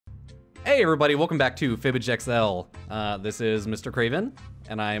Hey everybody, welcome back to FibbageXL. This is Mr.Kravin,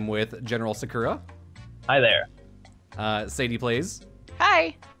 and I'm with General Sakura. Hi there. Sadie Plays.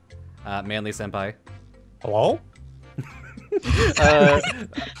 Hi. Manly Senpai. Hello?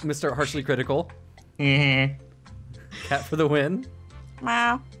 Mr. HarshlyCritical. Mm-hmm. Cat for the win.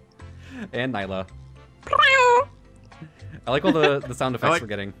 Wow. And Nyla. I like all the sound effects we're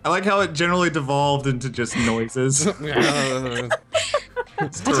getting. I like how it generally devolved into just noises. I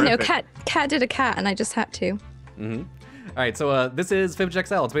don't know, cat did a cat and I just had to. Mm-hmm. Alright, so this is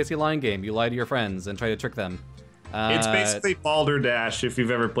FibbageXL. It's basically a line game. You lie to your friends and try to trick them. It's basically Balderdash if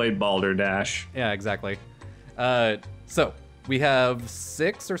you've ever played Balderdash. Yeah, exactly. So, we have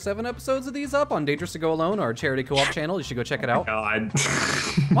 6 or 7 episodes of these up on Dangerous to Go Alone, our charity co-op channel. You should go check it out. God.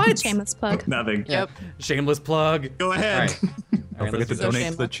 What? Shameless plug. Nothing. Yep. Shameless plug. Go ahead. All right. Don't forget to so donate to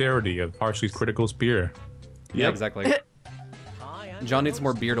shameless. the charity of HarshlyCritical's beer. Yeah, exactly. John needs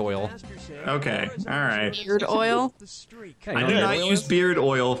more beard oil. Okay, alright. Beard oil. Okay, I do not use beard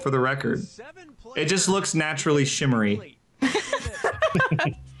oil for the record. It just looks naturally shimmery. A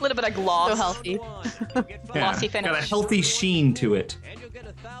little bit of gloss. So healthy. Glossy finish. Got a healthy sheen to it.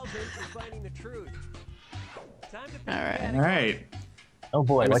 Alright. Alright. Oh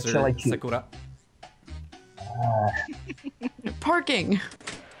boy, what shall I choose? Sakura. Parking.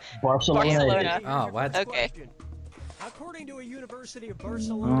 Barcelona. Oh, what? Okay. According to a University of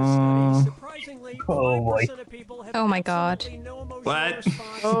Barcelona study, surprisingly, Oh, boy. 5% of people have Oh my God. absolutely no emotional What?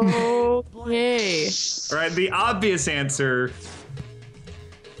 response Okay. Alright, the obvious answer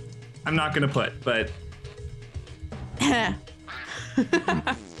I'm not gonna put, but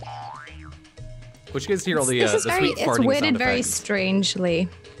Which you guys hear all the, This is the very, sweet it's farting worded sound very effects. strangely.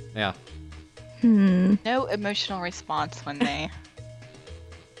 Yeah. No emotional response when they...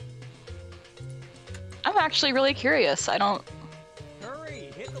 I'm actually really curious. I don't...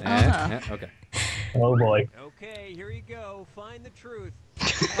 Hurry, hit the Yeah, okay. Oh boy. Okay, here you go. Find the truth.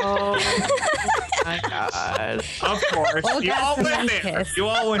 Oh my god. of course. Well, You all that's went the there. kiss. You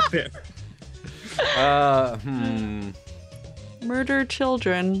all went there. Murder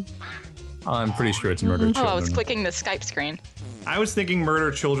children. I'm pretty sure it's murder Oh, children. I was clicking the Skype screen. I was thinking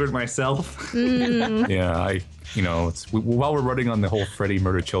murder children myself. Yeah, while we're running on the whole Freddy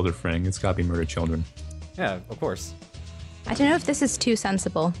murder children thing, it's gotta be murder children. Yeah, of course. I don't know if this is too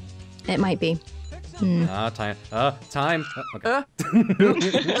sensible. It might be. Time. Time. Okay.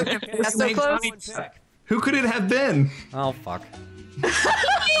 That's so close. Who could it have been? Oh, fuck.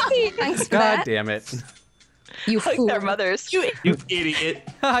 Thanks for God that. damn it. You Like fool. their mothers. You idiot.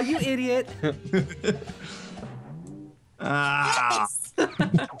 You idiot. Ah.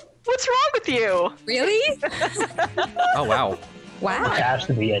 What's wrong with you? Really? Oh, wow. Wow. Has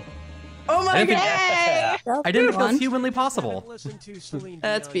to be it. Oh my I didn't god! think, I didn't think that was One. humanly possible. Listen to Celine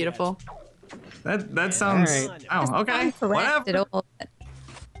That's Dion beautiful. That sounds. Alright. Oh, okay. Correct at Whatever. all.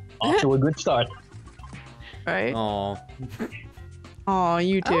 Off to a good start. Right? Oh. Oh,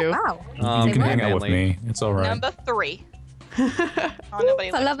 you Oh, too. wow. You can what? hang out with me. It's alright. Number 3. Oh,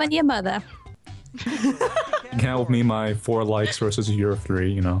 nobody For likes loving your mother. You can hang out with me, my 4 likes versus your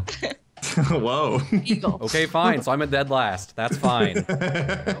 3, you know. Whoa. Eagle. Okay, fine. So I'm at dead last. That's fine.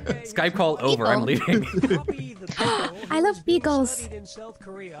 Skype call over. I'm leaving. Puppy the Beagle, I love who's being beagles. studied in South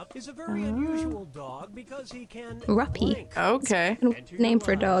Korea, is a very unusual dog because he can Ruppy. blink. Okay. Enter your Name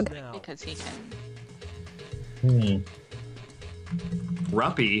for a lives dog. now. Because he can.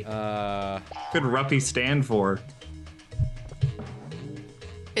 Ruppy. What could Ruppy stand for?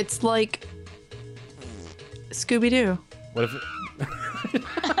 It's like Scooby-Doo. What if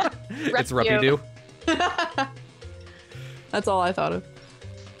it's Ruppy Doo? That's all I thought of.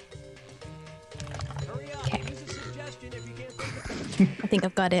 Hurry up, Okay. use a suggestion if you can't think of I think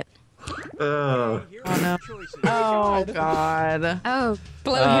I've got it. Oh. Here Oh, are no. your choices. Oh god. Oh,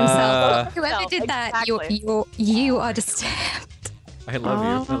 blow himself. Whoever No, did that, exactly. you are disturbed. I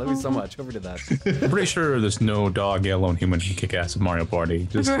love you. I love you so much. Whoever did that. I'm pretty sure there's no dog, yet alone human can kick ass at Mario Party.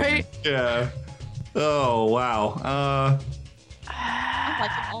 Just Right? Yeah. Oh, wow. I'm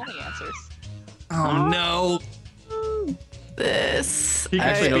liking all the answers. Oh, no. This. I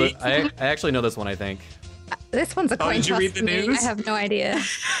actually know that, I actually know this one, I think. This one's a coin did you toss read the for me. news? I have no idea.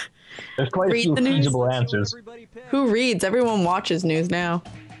 There's quite a Read few the news. feasible answers. Everybody pick. Who reads? Everyone watches news now.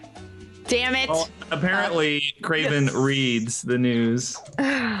 Damn it! Well, apparently, Craven reads the news.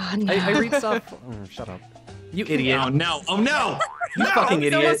 Oh, no. I read stuff. Oh, shut up. You idiot. Oh, no. Oh, no. You fucking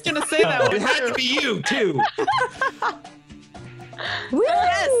No one's idiot. gonna say that It one. had to be you, too. Woo!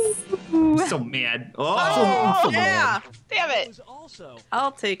 I'm so mad. Oh, Oh, yeah! Damn it! Was also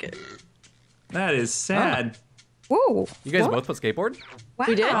I'll take it. that is sad. Whoa. You guys What? both put skateboard? Wow.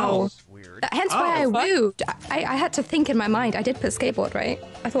 We did. Hence why I wooed. I had to think in my mind. I did put skateboard, right?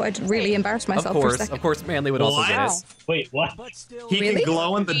 I thought I'd really embarrass myself for a second. Of course, Manly would also get What? it. Wait, what? But still, He Really? can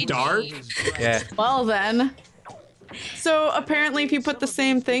glow in the dark? Yeah. Well then. So apparently, if you put the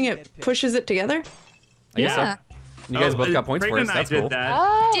same thing, it pushes it together. I guess so. Yeah. You guys both got points for Brayden it, and so I that's did cool.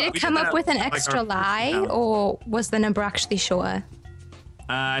 that. Did We it did come that up with an like our extra first lie, round. or was the number actually shorter?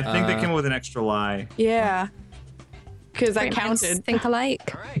 I think they came up with an extra lie. Yeah. Because I Great minds counted. think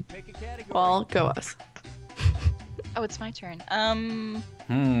alike. all right, pick a category. Well, go us. Oh, it's my turn.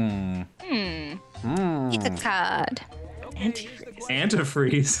 Pick a card. Okay, here's the question.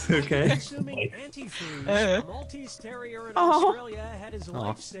 Antifreeze, okay. Assuming antifreeze, a Maltese Terrier in Oh. Australia had his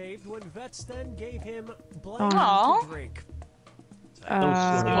life saved when vets then gave him blanket Aw. to drink.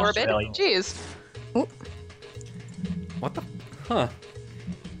 Those silly Morbid. Australians. Jeez. What the? Huh.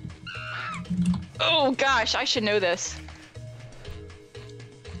 Oh gosh, I should know this.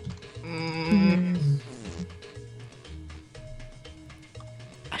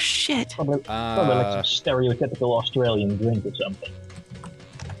 Ah, shit. Probably like some stereotypical Australian drink or something.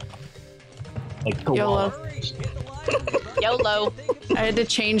 Like YOLO. koala. Hurry, hit the line. YOLO. I had to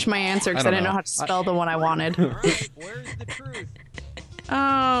change my answer because I I, don't didn't know know. how to spell the one I wanted. All right, where's the truth?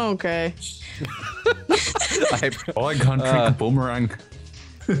 Oh, okay. Oh, I can't drink a boomerang.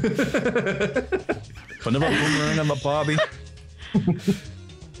 But never boomerang, I'm a Bobby.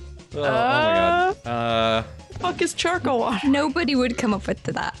 Oh my god. Fuck is charcoal water? Nobody would come up with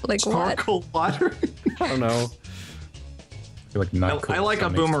that. Like what? Charcoal water? I don't know. I feel like not I like a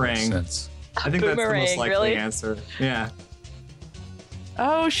that makes more boomerang. sense. I think that's the most Boomerang, likely really? answer. Yeah.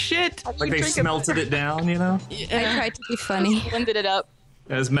 Oh, shit. Like they smelted it down, you know? I tried to be funny. Blended it up.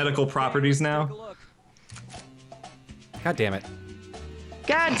 It has medical properties Take a now. look. God damn it.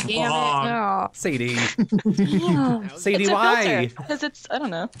 God damn it. Aw. Oh, Sadie. damn. Sadie, It's a why? filter. Because it's, I don't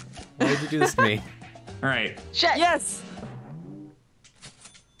know. Why did you do this to me? All right. Shit. Yes.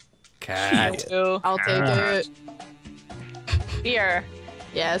 Cat. Ew. I'll take it. Beer.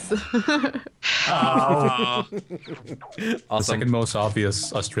 Yes. Oh. The Awesome. second most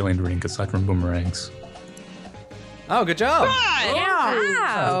obvious Australian drink aside from boomerangs. Oh, good job.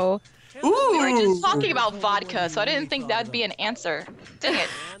 Wow. We were just talking about vodka, so I didn't think that'd be an answer. Dang it.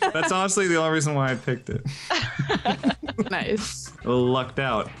 That's honestly the only reason why I picked it. Nice. Lucked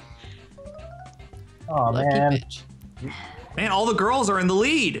out. Oh Lucky man. bitch. Man, all the girls are in the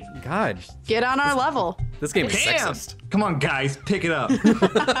lead. God, Get on our level. this game is Damn. sexist. Come on, guys, pick it up.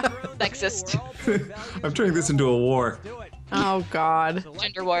 Sexist. I'm turning this into a war. Oh, God.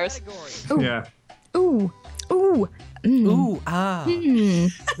 Gender wars. Yeah. Ooh. Ooh. Ooh, ah.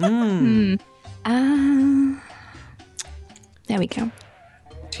 There we go.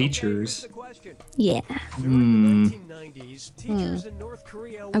 Teachers. Yeah. Hmm. 1990s, teachers in North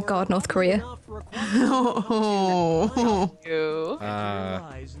Korea Oh God, North Korea. Oh. Ew.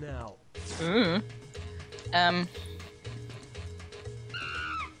 Lies now. Um.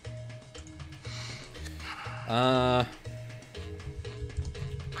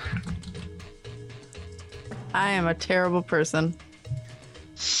 I am a terrible person.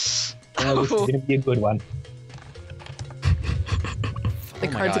 Yeah, this is gonna be a good one. The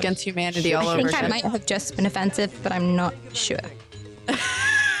my Cards God. Against Humanity all I over think I again. might have just been offensive, but I'm not sure.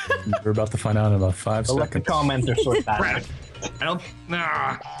 We're about to find out in about 5 I'll let the seconds. commenter sort that out. I don't.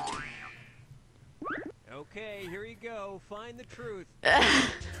 Nah. Okay, here you go. Find the truth.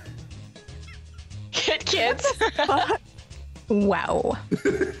 Kid kids. Wow.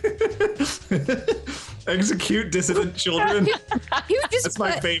 Execute dissident children. You just That's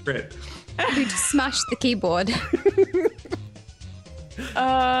my favorite. You just smashed the keyboard.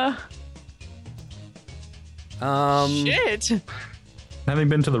 Shit. Having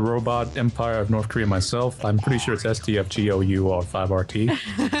been to the robot empire of North Korea myself, I'm pretty sure it's STFGOU or 5RT. Yeah,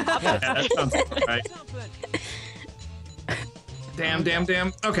 that sounds about right.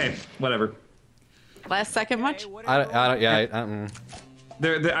 Damn. Okay, whatever. Last second much?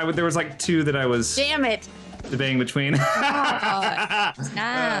 There was like two that I was Damn it. debating between. Snap.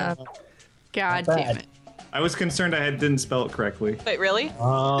 God Not damn bad. it. I was concerned I didn't spell it correctly. Wait, really?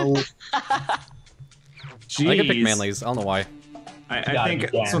 Oh, Jeez. I can pick Manly's. I don't know why. I Gotta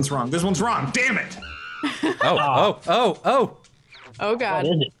think be this one's wrong. This one's wrong. Damn it! Oh. Oh, what God.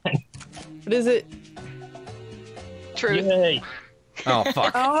 is it? What is it? Truth. Yay. Oh,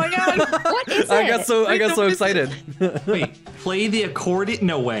 fuck. Oh, my God. What is it? I got so excited. Wait, play the accordion?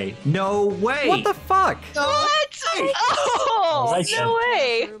 No way. No way. What the fuck? What? Oh, Alright, no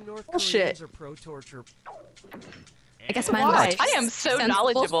way. North Bullshit. Koreans are pro-torture. I guess mine Why? was I am so sensible.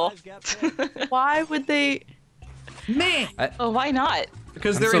 knowledgeable. I've got that. Why would they... Man, Oh, why not?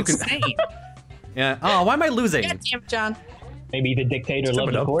 because I'm they're so insane. Yeah. Oh, why am I losing? God damn it, John. Maybe the dictator Step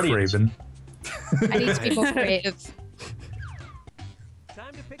loves it up, accordions. Craven. I need to be more creative.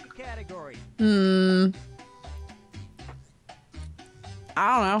 Time to pick a category. I don't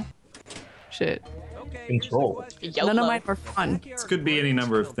know. Shit. Okay, Control. here's the question. YOLO. None of mine were fun. This could be any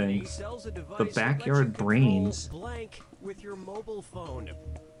number of things. Sells a device The that backyard lets you brains. control blank with your mobile phone.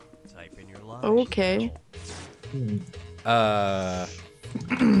 Type in your line. Okay.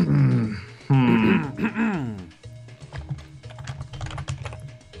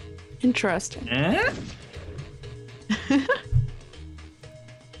 Interesting. Eh?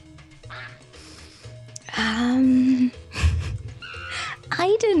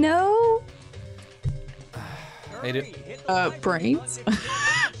 I don't know. I do. Brains?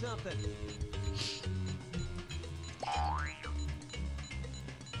 Something.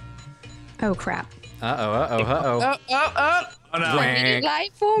 Oh crap. Uh-oh. Oh no. Any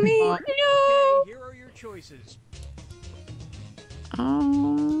light for me? No. Okay, here are your choices.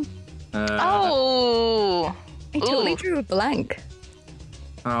 Um, Oh. I totally Ooh. drew a blank.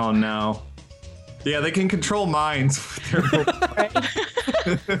 Oh no. Yeah, they can control minds with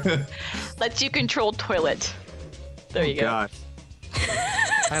their Lets you control toilet. There you go. God.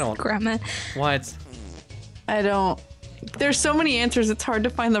 I don't. Grammar. What? I don't. There's so many answers, it's hard to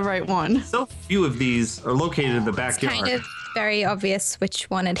find the right one. So few of these are located in the backyard. Kind of very obvious which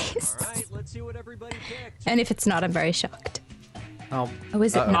one it is. All right, let's see what everybody picked. And if it's not, I'm very shocked. Oh. Oh,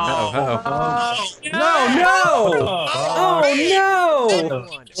 is it Uh-oh. not? Uh-oh. No! Oh no!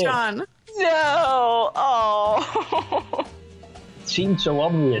 One. John. No. Oh. Seems so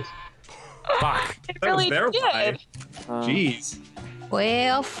obvious. Fuck. It That was really their did. vibe. Jeez.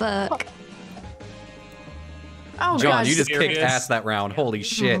 Well, fuck. Oh, John, gosh. you just kicked Serious? ass that round. Holy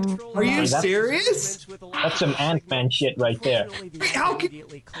shit. Are you That's- serious? That's some Ant-Man shit right there. How can-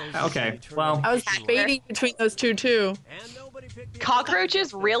 Okay, well. I was debating between those two, too. And nobody picked the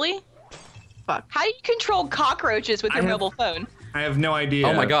Cockroaches? Really? Fuck. How do you control cockroaches with your I have- mobile phone? I have no idea.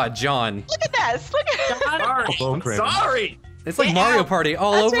 Oh my god, John. Look at this. Look at Sorry. Hello, I'm Craven. sorry. It's like Wait, Mario ow. Party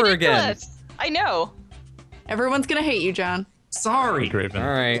all That's over again. ridiculous. I know. Everyone's gonna hate you, John. Sorry. Craven.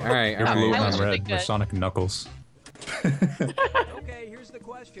 Alright. You're blue I and was I'm really red. We're good. Sonic and Knuckles. Okay, here's the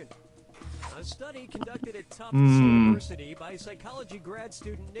question. A study conducted at Tufts University by psychology grad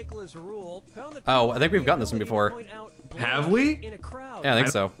student Nicholas Rule found that Oh, I think we've gotten this one before. point out Have we? in a crowd. Yeah, I think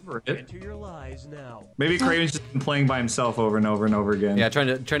so. remember it. Enter your lies now. Maybe Craven's just been playing by himself over and over and over again. Yeah, trying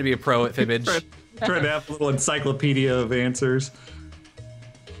to be a pro at Fibbage. Trying to have a little encyclopedia of answers.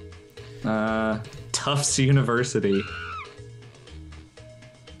 Tufts University.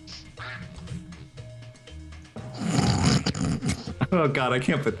 Oh god, I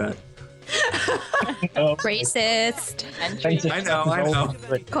can't put that. Racist. Thanks I know.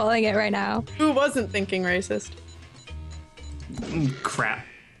 Calling it right now. Who wasn't thinking racist? Crap.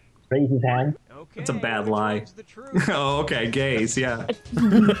 Raise his hand. Okay, That's a bad lie. towards the truth. Oh, okay, gays, yeah.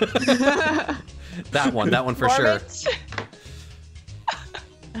 That one for sure.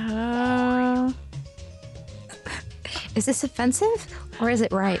 Mormons? Is this offensive or is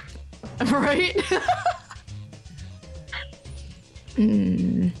it right? Right?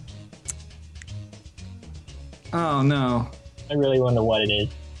 Oh no. I really wonder what it is.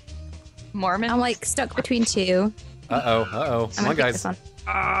 Mormons? I'm like stuck between two. Uh-oh. I'm Come gonna on, pick guys. this one.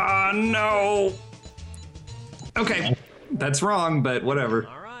 Ah, no. Okay, that's wrong, but whatever.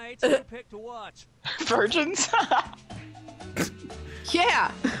 All right, who picked what? Virgins?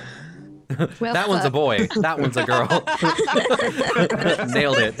 Yeah. Well, That one's a fuck. boy. That one's a girl.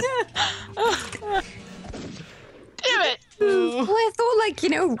 Nailed it. Damn it! Well, I thought like, you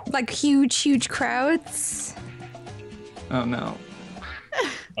know, like huge crowds. Oh no.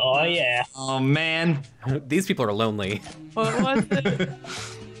 Oh yeah. Oh man. These people are lonely. What was it?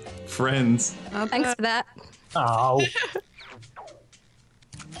 Friends. Not Thanks that. for that. Oh.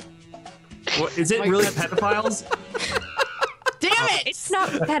 What, is it really pedophiles? Damn it! It's not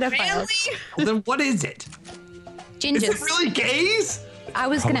pedophiles. Then what is it? Gingers. Is it really gays? I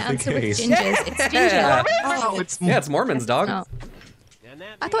was gonna Probably answer with gays. gingers. It's Yeah. ginger. Oh, it's Yeah, it's Mormons, dog. Oh. And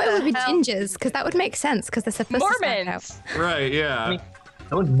that I thought it would be hell? gingers because that would make sense because they're supposed to stand out. Mormons! right. Yeah.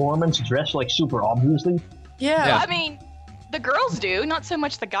 Don't Mormons dress like super obviously? Yeah, Yeah. I mean, the girls do, not so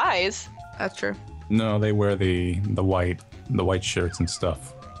much the guys. that's true. No, they wear the white shirts and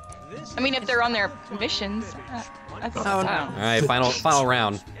stuff. this I mean, if they're on their missions. That's, Oh, I no. don't know. All right, final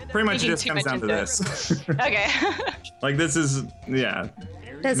round. Pretty much Reading just too comes much down to into this. Okay. Like this is yeah.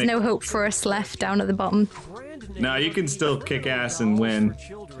 There's Make- no hope for us left down at the bottom. brand No, you can still kick ass and win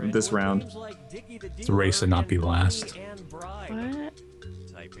this round. Like It's a race to not be last. What?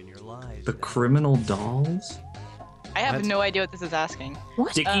 Type in your lies. The criminal dolls? I have no idea what this is asking.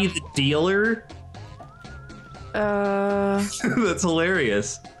 What? Dickie the dealer? That's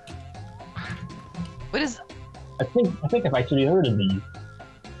hilarious. What is? I think I've actually heard of these.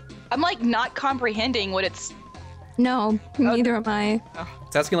 I'm like not comprehending what it's. No, neither am I.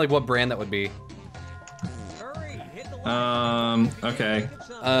 It's asking like what brand that would be. Hurry, hit the Okay.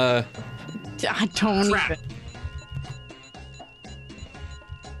 I don't Crap. even.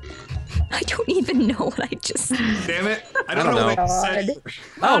 I don't even know what I just. Damn it. I don't don't know know. what I said.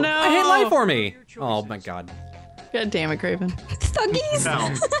 Oh, no. I hate Life for Me. Oh my god. God damn it, Craven. Thuggies.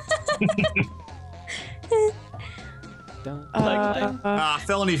 No.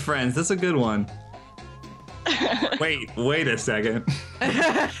 Felony Friends. That's a good one. Wait a second.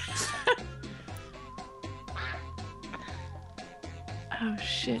 Oh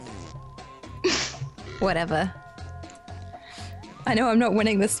shit. Whatever. I know I'm not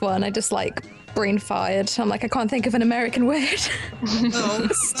winning this one. I just like brain fired. I'm like, I can't think of an American word.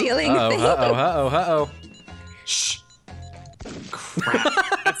 Stealing Uh-oh, thing. uh-oh. Shh. Crap.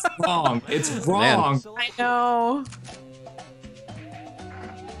 That's wrong. It's wrong. I know.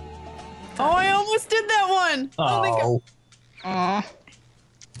 Oh, I almost did that one. Oh,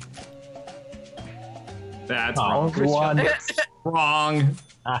 That's oh, wrong. one. Wrong.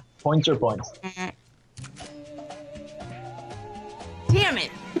 Points are points. Damn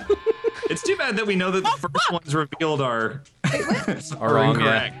it. It's too bad that we know that the first ones revealed are wrong,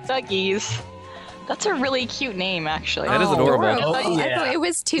 incorrect. Thuggies. That's a really cute name, actually. That is adorable. Oh, I thought it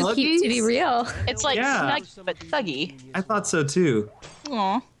was too cute to be real. It's like Yeah. Snug, but Thuggy. I thought so too.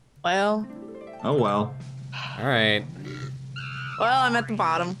 Aw. Well, Oh well. All right. I'm at the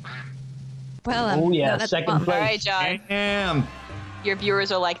bottom. Well, I'm Oh yeah, not at the second bottom. place. All right, John. Damn. Your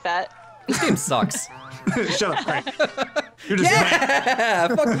viewers are like that. This game sucks. Shut up, Craig. You're just mad. Yeah,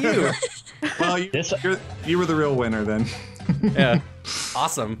 fuck you. Well, you were the real winner then. Yeah.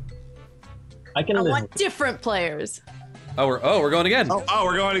 Awesome. I can I live. want different players. Oh, we're going again. Oh,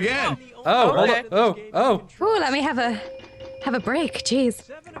 we're going again. Oh, hold Okay. on. Oh. Ooh, let me have a break. Jeez.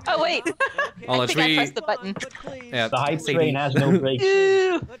 Oh wait, Hold on, I should think I we? pressed the button. Yeah. The hype Sadie. train has no brakes.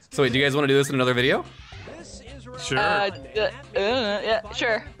 So wait, do you guys want to do this in another video? Sure. Yeah,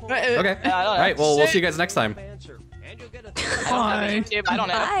 sure. Okay. I don't know. All right. Well, we'll see you guys next time. I don't have a YouTube. I don't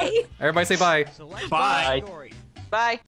know. Bye. Everybody say bye. Bye. Bye.